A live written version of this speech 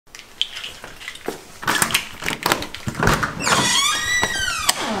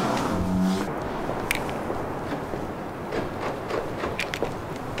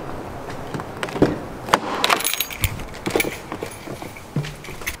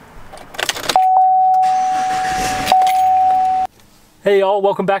Hey y'all,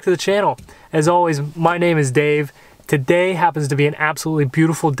 welcome back to the channel. As always, my name is Dave. Today happens to be an absolutely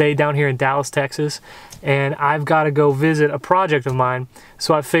beautiful day down here in Dallas, Texas, and I've got to go visit a project of mine.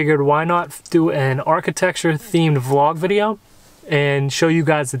 So I figured why not do an architecture themed vlog video and show you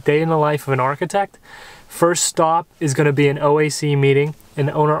guys the day in the life of an architect. First stop is going to be an OAC meeting, an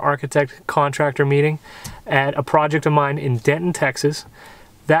owner architect contractor meeting at a project of mine in Denton, Texas.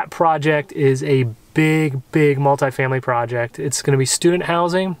 That project is a big multifamily project. It's going to be student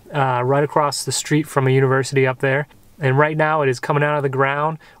housing right across the street from a university up there. And right now it is coming out of the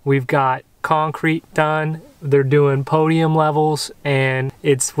ground. We've got concrete done. They're doing podium levels, and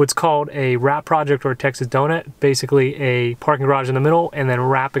it's what's called a wrap project or a Texas donut. Basically a parking garage in the middle, and then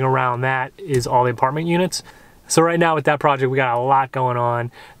wrapping around that is all the apartment units. So right now with that project, we got a lot going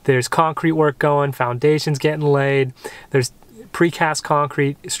on. There's concrete work going, foundations getting laid. There's precast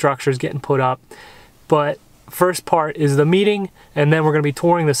concrete structures getting put up. But first part is the meeting, and then we're going to be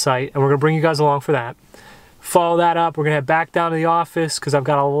touring the site, and we're going to bring you guys along for that. Follow that up, we're going to head back down to the office because I've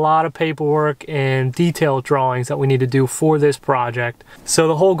got a lot of paperwork and detailed drawings that we need to do for this project. So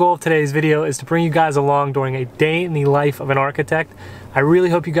the whole goal of today's video is to bring you guys along during a day in the life of an architect. I really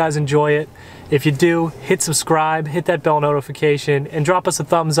hope you guys enjoy it. If you do, hit subscribe, hit that bell notification, and drop us a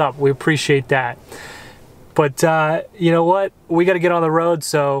thumbs up. We appreciate that. But you know what? We got to get on the road,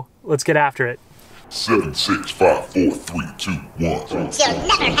 so let's get after it. 7, 6, 5, 4, 3, 2, 1. You'll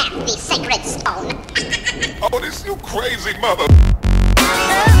never have the sacred stone. Oh, this you crazy mother.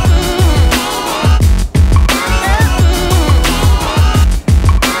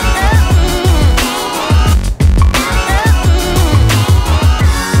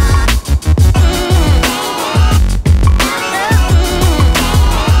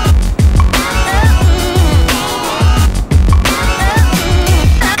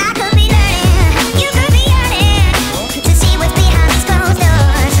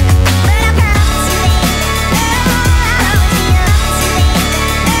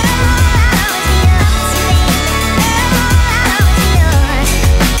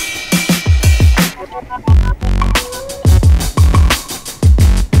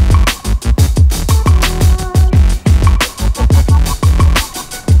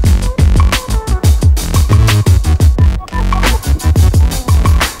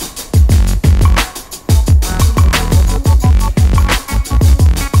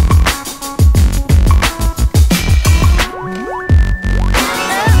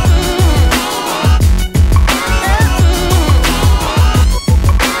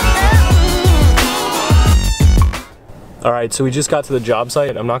 Alright, so we just got to the job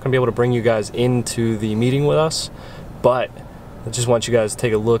site. I'm not going to be able to bring you guys into the meeting with us, but I just want you guys to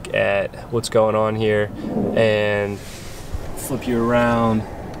take a look at what's going on here and flip you around.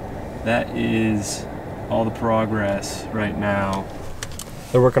 That is all the progress right now.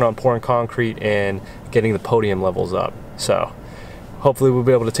 They're working on pouring concrete and getting the podium levels up. So hopefully we'll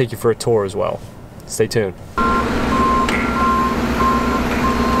be able to take you for a tour as well. Stay tuned.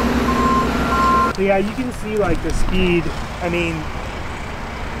 Yeah, you can see like the speed. I mean,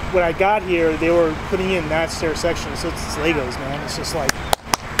 when I got here, they were putting in that stair section, so it's Legos, man. It's just like,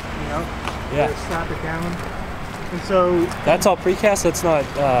 you know, yeah, slap it down. And so that's all precast. That's not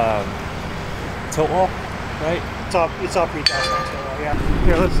tilt wall, right? It's all precast, not tilt wall. Yeah.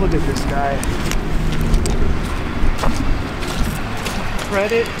 Here, let's look at this guy.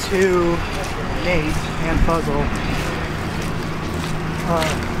 Credit to Nate and Puzzle.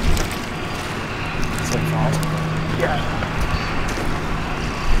 Yeah.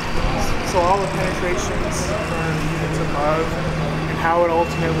 So all the penetrations for units above and how it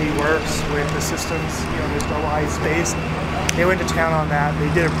ultimately works with the systems, you know, there's no wide space. They went to town on that.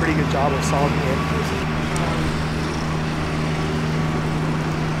 They did a pretty good job of solving it.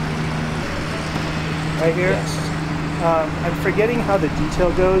 Right here? Yes. I'm forgetting how the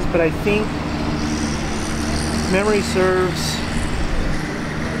detail goes, but I think memory serves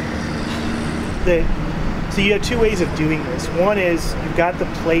that. So you have two ways of doing this. One is you've got the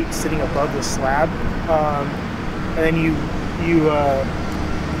plate sitting above the slab, and then you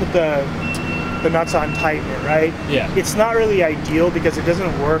put the nuts on, tighten it, right? Yeah. It's not really ideal because it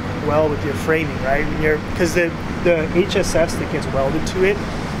doesn't work well with your framing, right? Because the HSS that gets welded to it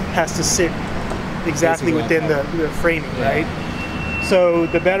has to sit exactly within the framing, right? So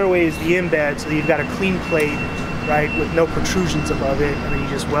the better way is the embed, so that you've got a clean plate, right, with no protrusions above it, and then you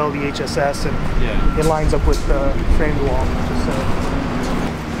just weld the HSS, and it lines up with the frame wall. So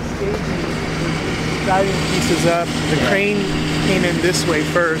diving pieces up. The crane came in this way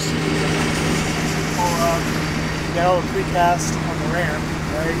first. Pull up. You got all the precast on the ramp,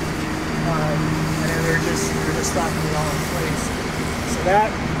 right? And then they're just slapping it all in place. So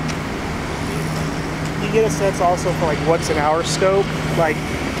that, you get a sense also for like what's in our scope, like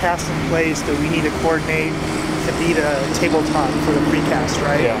cast in place that we need to coordinate to be the tabletop for the precast,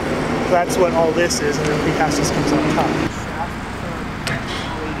 right? Yeah. So that's what all this is, and then the precast just comes on top.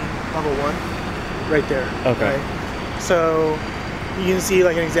 Level 1, right there. Okay. Right? So you can see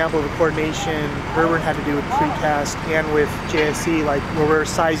like an example of a coordination Urban had to do with precast and with JSC, like where we're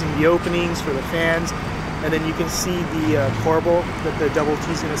sizing the openings for the fans, and then you can see the corbel that the double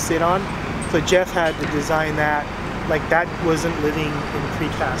T's going to sit on. So Jeff had to design that, like that wasn't living in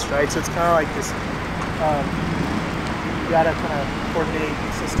precast, right? So it's kind of like this, you gotta kind of coordinate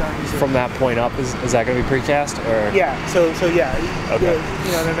systems. From that point up, is that going to be precast or? Yeah. So yeah. Okay.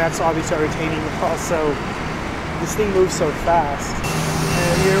 You know, then that's obviously our retaining wall. So this thing moves so fast,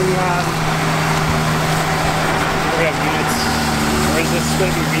 and here we have units. Or is this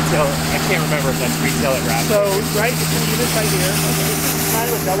going to be retail? I can't remember if that's retail at Rapid. So right, it's the units right here. Okay. This is kind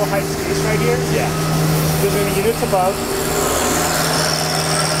of a double height space right here. Yeah. There's going to be units above,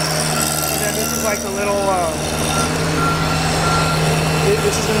 and then this is like a little.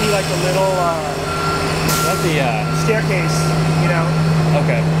 This is going to be like a little That's the staircase, you know.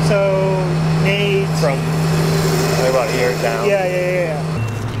 okay. So nades. From about here down. Yeah.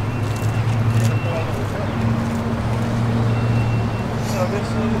 So this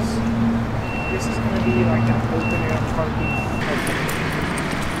is going to be like an open air parking.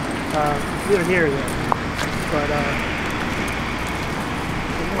 Here then. But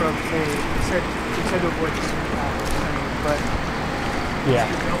more of a, it said to avoid the swing but Yeah.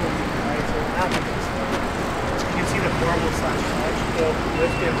 right? So what happens is you can see the corbel slash ledge. They'll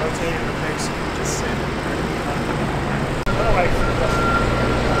lift it, rotate it, and fix it, just sit.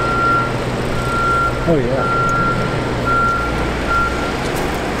 Oh yeah.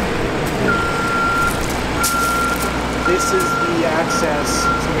 This is the access.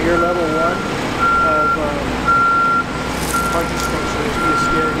 So you're level 1 of parking structure. There's be a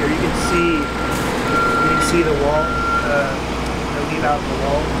stair here. You can see the wall. Leave out the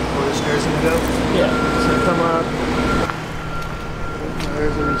wall where the stairs gonna go. Yeah. So come up.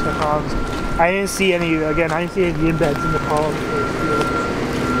 There's the retail columns. I didn't see any. Again, I didn't see any embeds in the columns.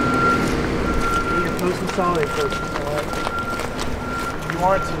 You can post install it. If you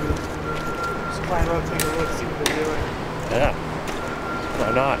want to, just climb up, take a look, see what they're doing. Yeah. Why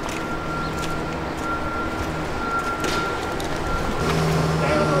not?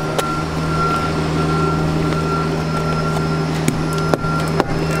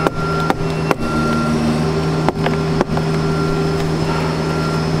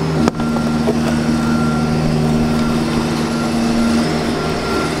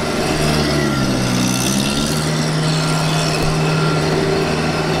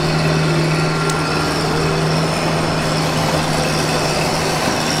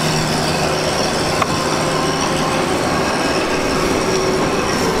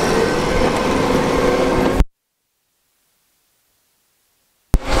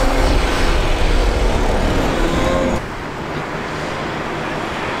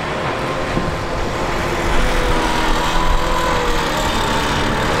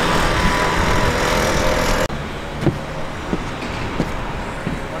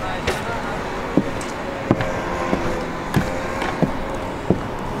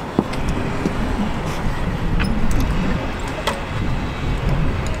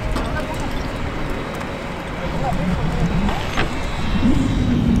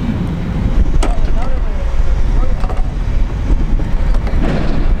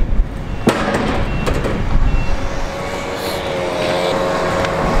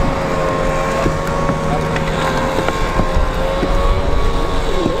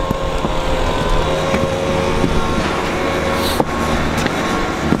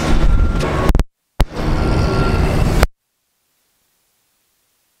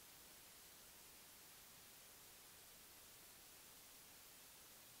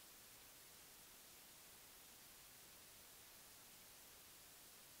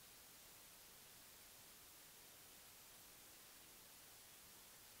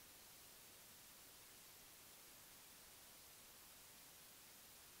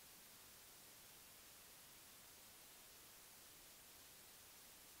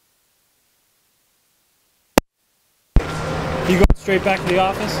 You going straight back to the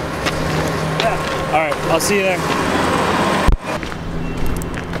office? Yeah. All right, I'll see you there.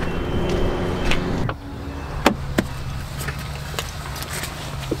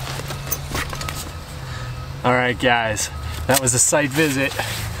 All right, guys, that was a site visit.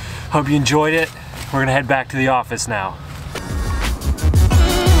 Hope you enjoyed it. We're gonna head back to the office now.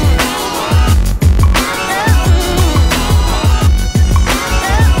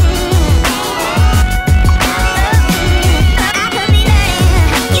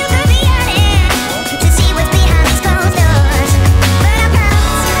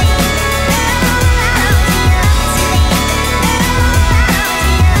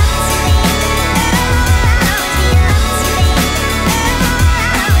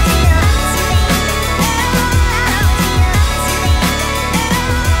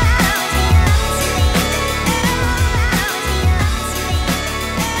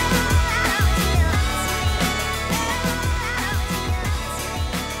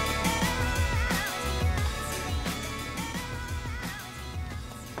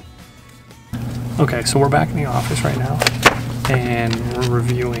 Okay, so we're back in the office right now, and we're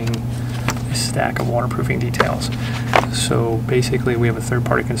reviewing a stack of waterproofing details. So basically we have a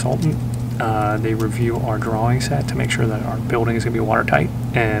third-party consultant. They review our drawing set to make sure that our building is going to be watertight,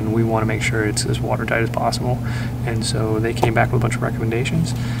 and we want to make sure it's as watertight as possible. And so they came back with a bunch of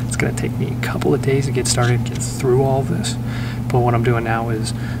recommendations. It's going to take me a couple of days to get started, get through all of this. But what I'm doing now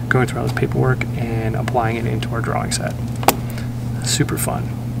is going through all this paperwork and applying it into our drawing set. Super fun.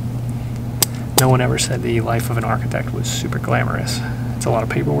 No one ever said the life of an architect was super glamorous. It's a lot of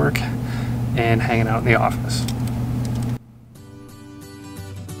paperwork and hanging out in the office.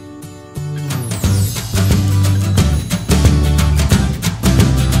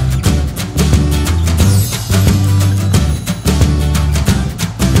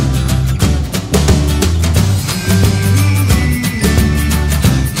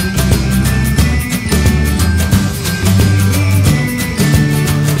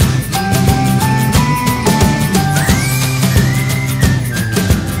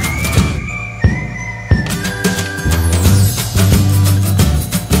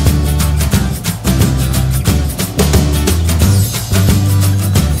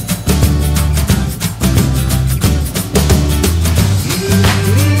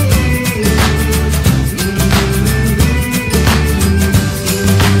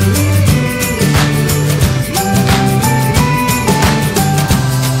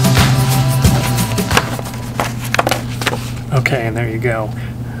 Okay, and there you go.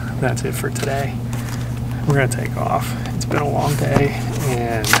 That's it for today. We're gonna take off. It's been a long day,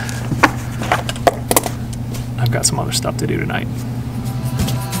 and I've got some other stuff to do tonight.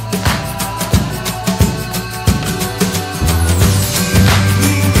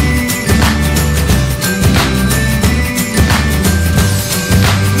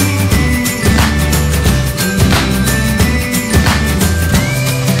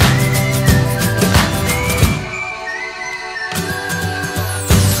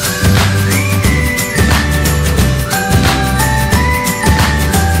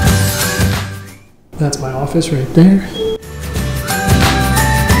 That's my office right there.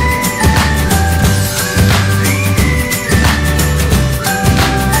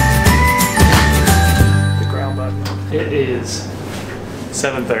 The ground button. It is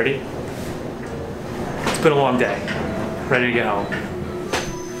 7:30. It's been a long day. Ready to get home.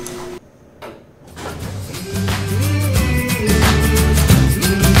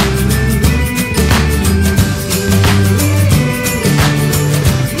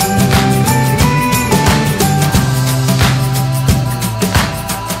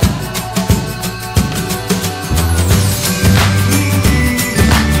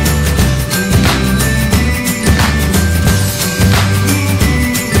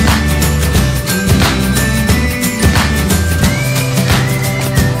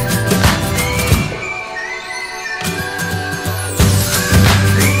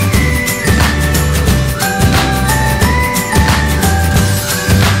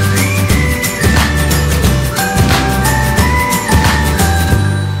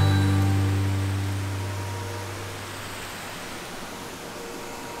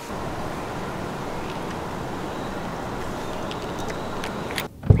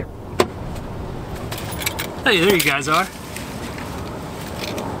 Hey, there you guys are.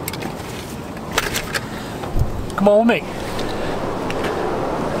 Come on with me.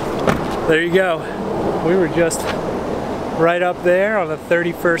 There you go. We were just right up there on the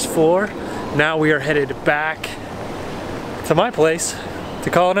 31st floor. Now we are headed back to my place to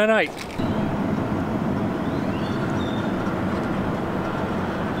call it a night.